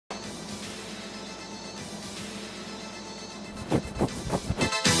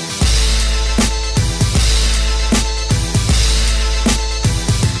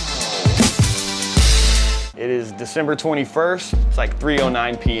December 21st. It's like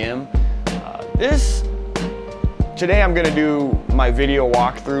 3:09 p.m. Today I'm gonna do my video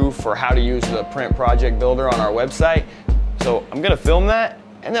walkthrough for how to use the print project builder on our website. So I'm gonna film that,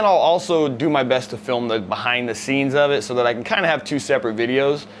 and then I'll also do my best to film the behind the scenes of it so that I can kind of have two separate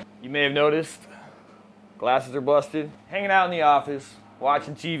videos. You may have noticed, glasses are busted. Hanging out in the office,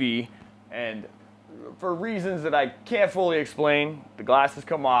 watching TV, and for reasons that I can't fully explain, the glasses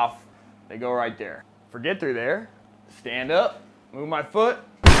come off, they go right there. Forget they're there, stand up, move my foot.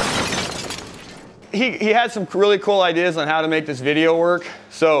 He had some really cool ideas on how to make this video work.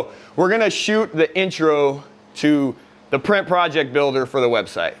 So we're gonna shoot the intro to the print project builder for the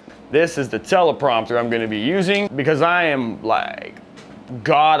website. This is the teleprompter I'm gonna be using because I am like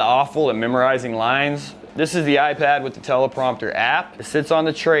god awful at memorizing lines. This is the iPad with the teleprompter app. It sits on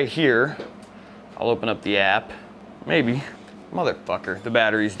the tray here. I'll open up the app. Maybe. Motherfucker, the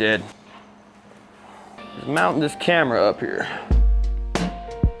battery's dead. Just mounting this camera up here.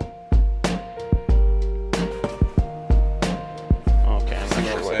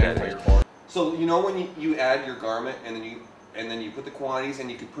 So you know when you add your garment and then you put the quantities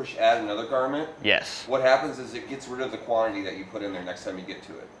and you could push add another garment? Yes. What happens is it gets rid of the quantity that you put in there next time you get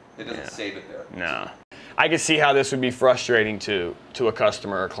to it. It doesn't save it there. No. I can see how this would be frustrating to a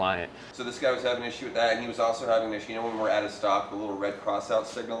customer or client. So this guy was having an issue with that, and he was also having an issue, you know when we're out of stock, the little red cross out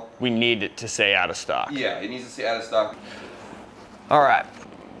signal? We need it to say out of stock. Yeah, it needs to say out of stock. All right.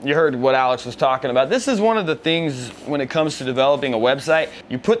 You heard what Alex was talking about. This is one of the things when it comes to developing a website.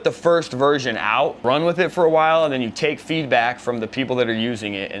 You put the first version out, run with it for a while, and then you take feedback from the people that are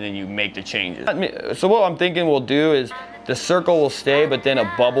using it, and then you make the changes. So what I'm thinking we'll do is the circle will stay, but then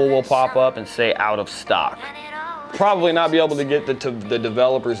a bubble will pop up and say out of stock. Probably not be able to get the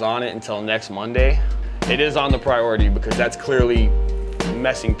developers on it until next Monday. It is on the priority because that's clearly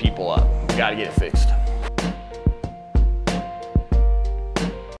messing people up. We gotta get it fixed.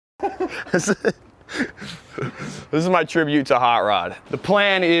 This is my tribute to Hot Rod. The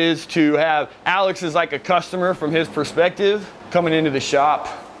plan is to have Alex as like a customer from his perspective, coming into the shop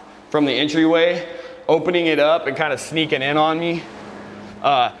from the entryway, opening it up and kind of sneaking in on me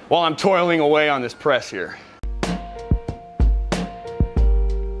while I'm toiling away on this press here. Do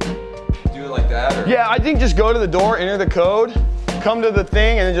it like that? Or? Yeah, I think just go to the door, enter the code, come to the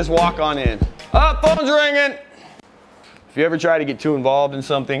thing, and then just walk on in. Phone's ringing. If you ever try to get too involved in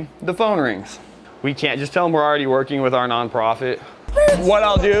something, the phone rings. We can't, just tell them we're already working with our nonprofit. What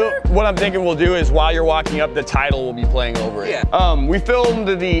I'm thinking we'll do is while you're walking up, the title will be playing over it. Yeah. We filmed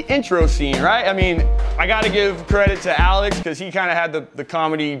the intro scene, right? I mean, I gotta give credit to Alex because he kind of had the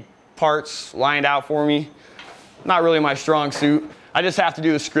comedy parts lined out for me. Not really my strong suit. I just have to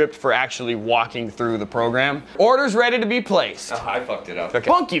do the script for actually walking through the program. Orders ready to be placed. Oh, I fucked it up. Okay.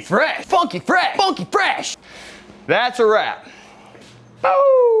 Funky fresh, funky fresh, funky fresh. That's a wrap.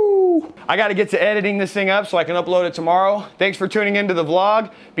 Boo! I gotta get to editing this thing up so I can upload it tomorrow. Thanks for tuning into the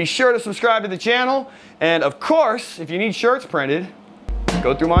vlog. Be sure to subscribe to the channel. And of course, if you need shirts printed,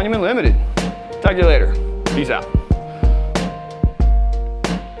 go through Monument Limited. Talk to you later. Peace out.